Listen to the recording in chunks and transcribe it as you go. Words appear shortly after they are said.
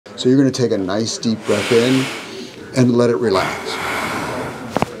So you're going to take a nice deep breath in and let it relax.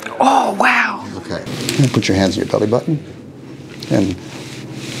 Oh, wow. Okay. Put your hands on your belly button. And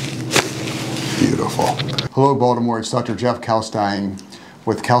beautiful. Hello, Baltimore. It's Dr. Jeff Kalkstein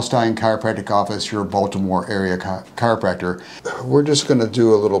with Kalkstein Chiropractic Office, your Baltimore area chiropractor. We're just going to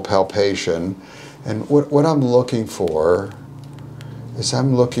do a little palpation. And what I'm looking for is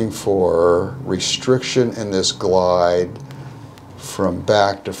I'm looking for restriction in this glide from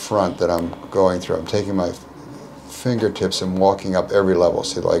back to front that I'm going through. I'm taking my fingertips and walking up every level.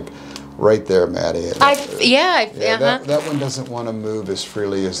 See, like right there, Maddie. That one doesn't want to move as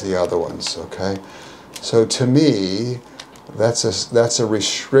freely as the other ones, okay? So to me, that's a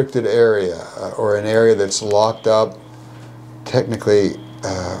restricted area, or an area that's locked up. Technically,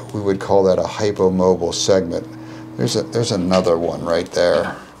 we would call that a hypomobile segment. There's another one right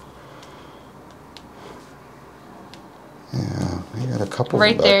there. Yeah, you got a couple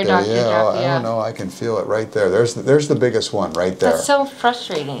right back there, Dr. Yeah, Jeff, I don't know. I can feel it right there. There's the biggest one right there. That's so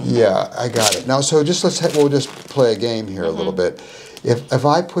frustrating. Yeah, I got it. Now, so we'll just play a game here a little bit. If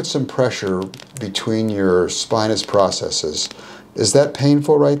I put some pressure between your spinous processes, is that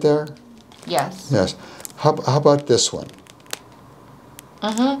painful right there? Yes. Yes. How about this one?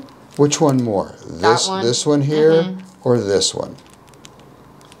 Which one more? This one here or this one?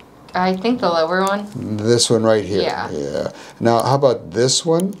 I think the lower one. This one right here. Yeah. Now, how about this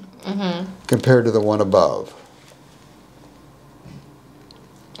one compared to the one above?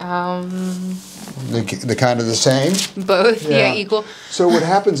 The kind of the same? Both, yeah, equal. So what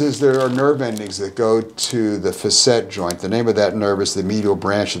happens is there are nerve endings that go to the facet joint. The name of that nerve is the medial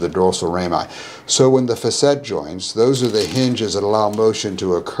branch of the dorsal rami. So when the facet joints, those are the hinges that allow motion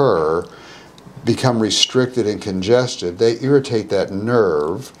to occur, become restricted and congested. They irritate that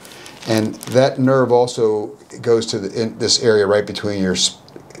nerve, and that nerve also goes to this area right between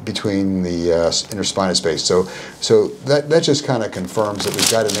the interspinous space. So that just kind of confirms that we've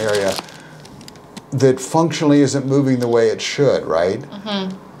got an area that functionally isn't moving the way it should, right?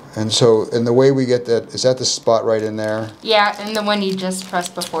 And the way we get that, is that the spot right in there? Yeah, and the one you just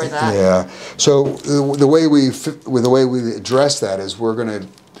pressed before that. Yeah. So the way we address that is we're going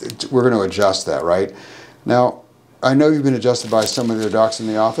to adjust that, right? Now, I know you've been adjusted by some of the docs in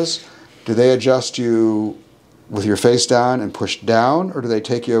the office. Do they adjust you with your face down and push down, or do they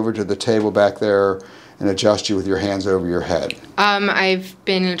take you over to the table back there and adjust you with your hands over your head? I've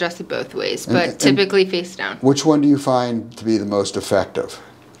been adjusted both ways, but typically face down. Which one do you find to be the most effective?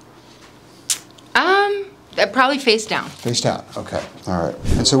 Probably face down. Face down, okay, all right.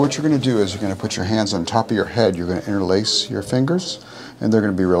 And so what you're going to do is you're going to put your hands on top of your head, you're going to interlace your fingers, and they're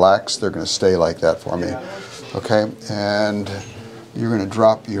going to be relaxed, they're going to stay like that for me, okay? And you're going to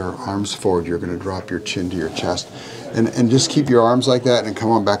drop your arms forward, you're going to drop your chin to your chest, and just keep your arms like that and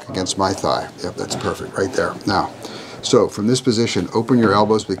come on back against my thigh. Yep, that's perfect, right there. Now, so from this position, open your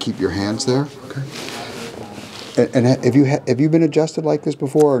elbows, but keep your hands there, okay? And have you been adjusted like this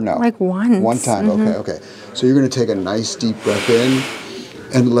before or no? Like once. One time, okay. So you're going to take a nice deep breath in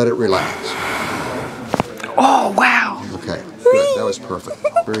and let it relax. Oh, wow. Okay, good. That was perfect.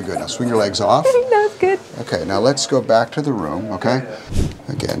 Very good. Now swing your legs off. That was good. Okay, now let's go back to the room, okay?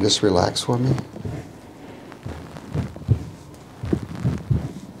 Again, just relax for me.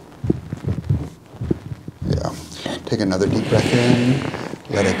 Yeah. Take another deep breath in.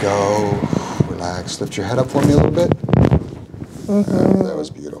 Let it go. Relax. Lift your head up for me a little bit. That was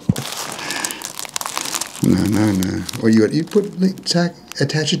beautiful. No. Or you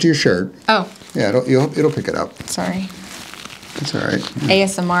attach it to your shirt. Oh. Yeah, it'll pick it up. Sorry. It's all right.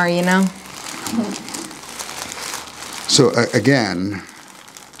 ASMR, you know. So again.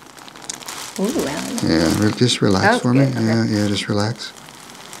 Ooh, yeah, just relax for me. Okay. Yeah, just relax.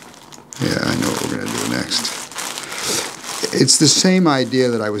 Yeah, I know what we're gonna do next. It's the same idea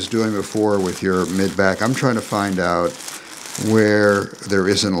that I was doing before with your mid-back. I'm trying to find out where there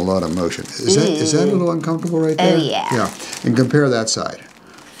isn't a lot of motion. Is that a little uncomfortable right there? Oh, yeah. Yeah, and compare that side.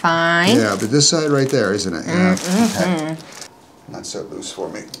 Fine. Yeah, but this side right there, isn't it? Yeah, okay. Not so loose for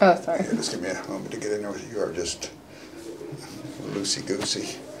me. Oh, sorry. Yeah, just give me a moment to get in there with you. You are just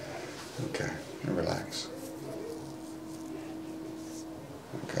loosey-goosey. Okay, and relax.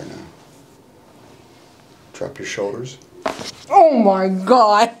 Okay, now. Drop your shoulders. Oh my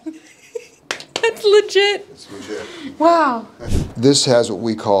God. That's legit. It's legit. Wow. This has what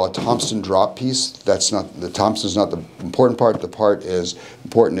we call a Towson drop piece. Towson's not the important part. The part is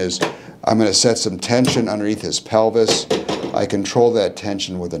important is I'm going to set some tension underneath his pelvis. I control that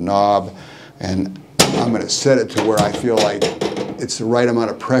tension with a knob, and I'm going to set it to where I feel like it's the right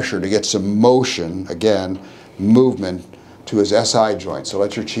amount of pressure to get some motion, again, movement, to his SI joint. So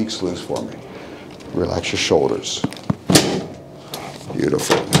let your cheeks loose for me. Relax your shoulders.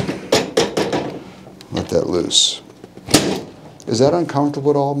 Beautiful. Let that loose. Is that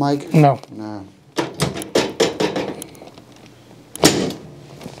uncomfortable at all, Mike? No. No.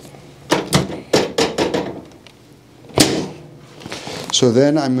 So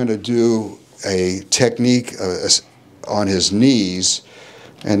then I'm going to do a technique on his knees,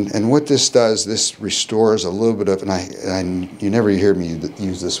 and what this does, this restores a little bit of, and you never hear me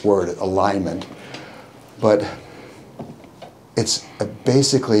use this word, alignment, but it's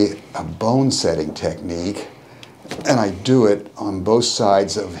basically a bone setting technique, and I do it on both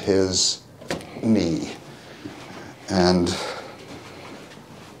sides of his knee. And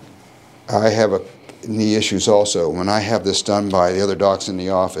I have knee issues also. When I have this done by the other docs in the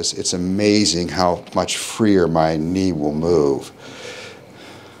office, it's amazing how much freer my knee will move.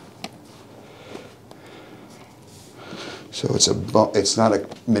 So it's not a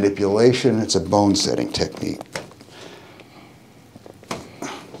manipulation, it's a bone setting technique.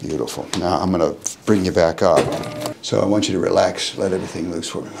 Beautiful. Now I'm going to bring you back up. So I want you to relax, let everything loose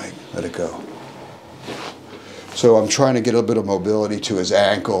for me, Mike. Let it go. So I'm trying to get a little bit of mobility to his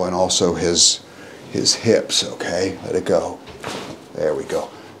ankle and also his hips, okay? Let it go. There we go.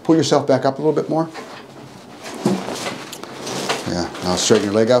 Pull yourself back up a little bit more. Yeah, now straighten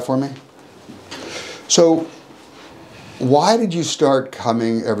your leg out for me. So why did you start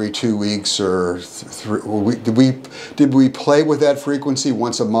coming every 2 weeks or did we play with that frequency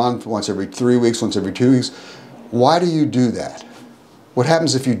once a month, once every 3 weeks, once every 2 weeks? Why do you do that? What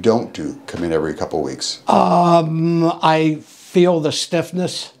happens if you don't come in every couple of weeks? I feel the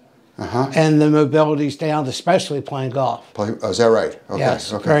stiffness and the mobility's down, especially playing golf. Oh, is that right? Okay.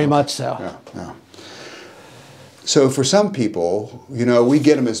 Yes, okay. very much so. Yeah, yeah. So for some people, you know, we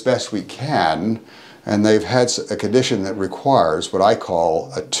get them as best we can, and they've had a condition that requires what I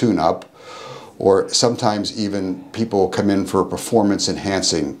call a tune-up, or sometimes even people come in for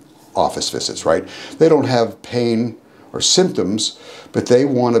performance-enhancing office visits, right? They don't have pain or symptoms, but they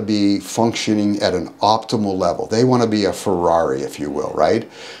want to be functioning at an optimal level. They want to be a Ferrari, if you will, right?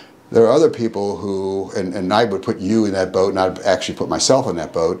 There are other people who, and I would put you in that boat, and I'd actually put myself in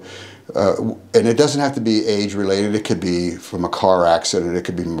that boat, and it doesn't have to be age-related. It could be from a car accident. It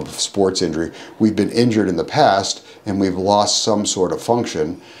could be from a sports injury. We've been injured in the past, and we've lost some sort of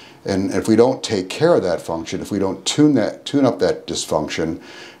function. And if we don't take care of that function, if we don't tune up that dysfunction,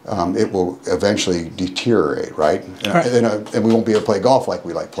 it will eventually deteriorate, right? And we won't be able to play golf like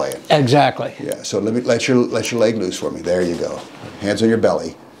we like playing. Exactly. Yeah. So let your leg loose for me. There you go. Hands on your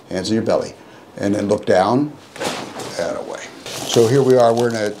belly. Hands on your belly, and then look down. That away. So here we are.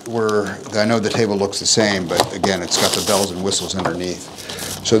 I know the table looks the same, but again, it's got the bells and whistles underneath.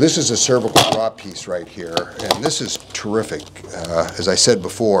 So this is a cervical drop piece right here, and this is terrific. As I said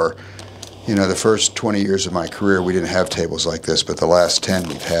before, you know, the first 20 years of my career, we didn't have tables like this, but the last 10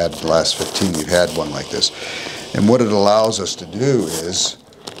 we've had, the last 15 we've had one like this. And what it allows us to do is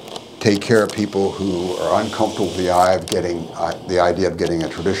take care of people who are uncomfortable with the idea of getting a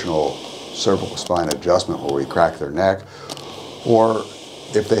traditional cervical spine adjustment where we crack their neck, or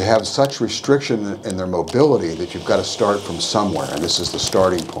if they have such restriction in their mobility that you've got to start from somewhere, and this is the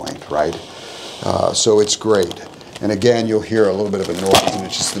starting point, right? So it's great. And again, you'll hear a little bit of a noise, and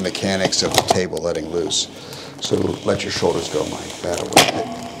it's just the mechanics of the table letting loose. So let your shoulders go, Mike. That away.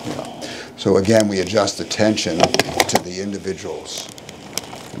 Yeah. So again, we adjust the tension to the individual's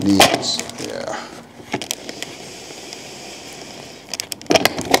knees. Yeah.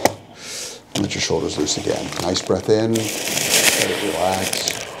 Let your shoulders loose again. Nice breath in. Let it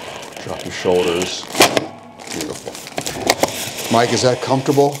relax. Drop your shoulders. Beautiful. Mike, is that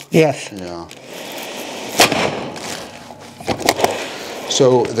comfortable? Yes. Yeah.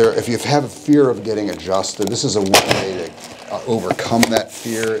 So if you have a fear of getting adjusted, this is a way to overcome that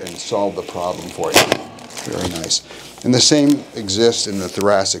fear and solve the problem for you. Very nice. And the same exists in the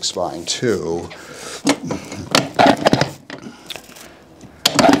thoracic spine too.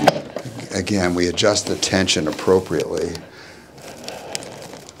 Again, we adjust the tension appropriately.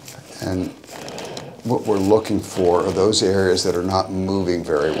 And what we're looking for are those areas that are not moving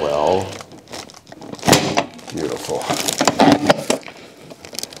very well. Beautiful.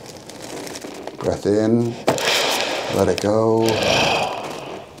 Breath in, let it go.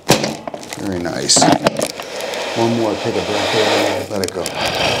 Very nice. One more, take a breath in, let it go.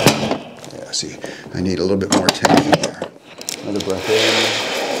 Yeah, see, I need a little bit more tension there. Another breath in,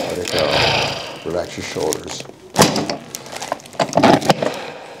 let it go. Relax your shoulders.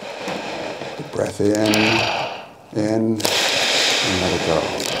 Breath in, and let it go.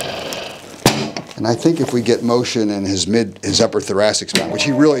 And I think if we get motion in his upper thoracic spine, which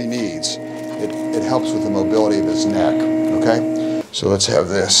he really needs, it helps with the mobility of his neck, okay? So let's have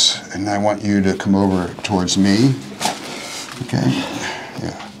this, and I want you to come over towards me, okay?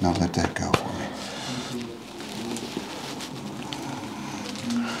 Yeah, now let that go for me.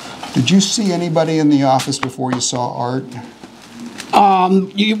 Did you see anybody in the office before you saw Art?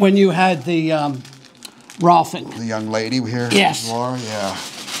 When you had the Rolfing. The young lady here? Yes. Laura, yeah.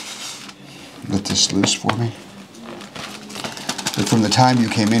 Let this loose for me. But from the time you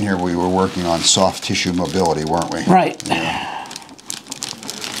came in here, we were working on soft tissue mobility, weren't we? Right. Yeah.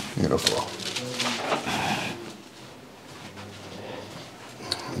 Beautiful.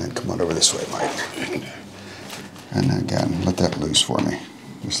 And then come on over this way, Mike. And again, let that loose for me.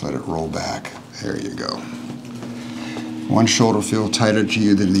 Just let it roll back. There you go. One shoulder feel tighter to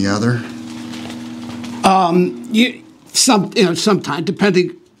you than the other? Sometimes,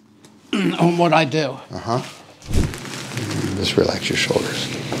 depending on what I do. Uh-huh. Just relax your shoulders.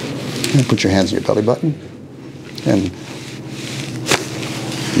 And put your hands in your belly button. And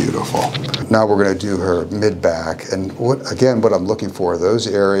beautiful. Now we're going to do her mid-back. And what I'm looking for, those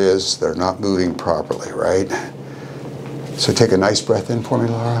areas that are not moving properly, right? So take a nice breath in for me,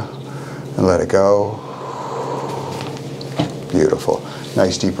 Laura. And let it go. Beautiful.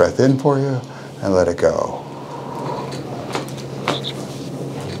 Nice deep breath in for you. And let it go.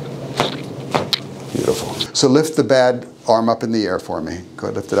 Beautiful. So lift the bad arm up in the air for me. Go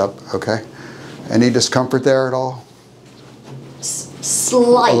ahead, lift it up, okay? Any discomfort there at all?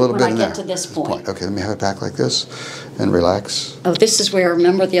 Slight when I get to this point. Okay, let me have it back like this and relax. Oh, this is where,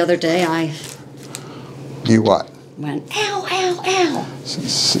 remember the other day I You what? went, ow, ow, ow.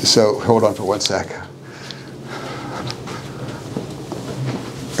 So hold on for 1 sec.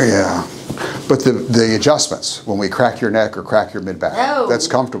 Yeah. But the adjustments, when we crack your neck or crack your mid-back, that's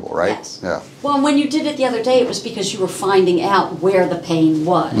comfortable, right? Yes. Yeah. Well, when you did it the other day, it was because you were finding out where the pain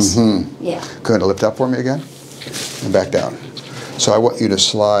was. Mm-hmm. Yeah. Go ahead and lift up for me again and back down. So I want you to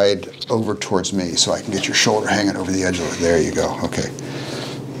slide over towards me so I can get your shoulder hanging over the edge of it. There you go. Okay.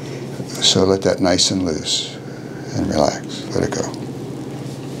 So let that nice and loose and relax. Let it go.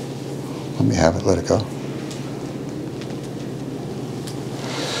 Let me have it. Let it go.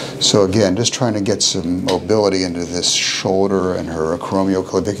 So again, just trying to get some mobility into this shoulder and her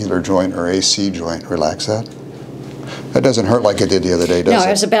acromioclavicular joint or AC joint. Relax that. That doesn't hurt like it did the other day, does it? No,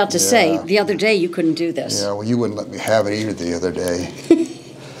 I was about to say, the other day you couldn't do this. Yeah, well, you wouldn't let me have it either the other day.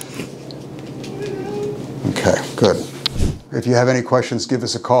 Okay, good. If you have any questions, give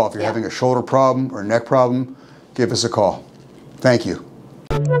us a call. If you're having a shoulder problem or neck problem, give us a call. Thank you.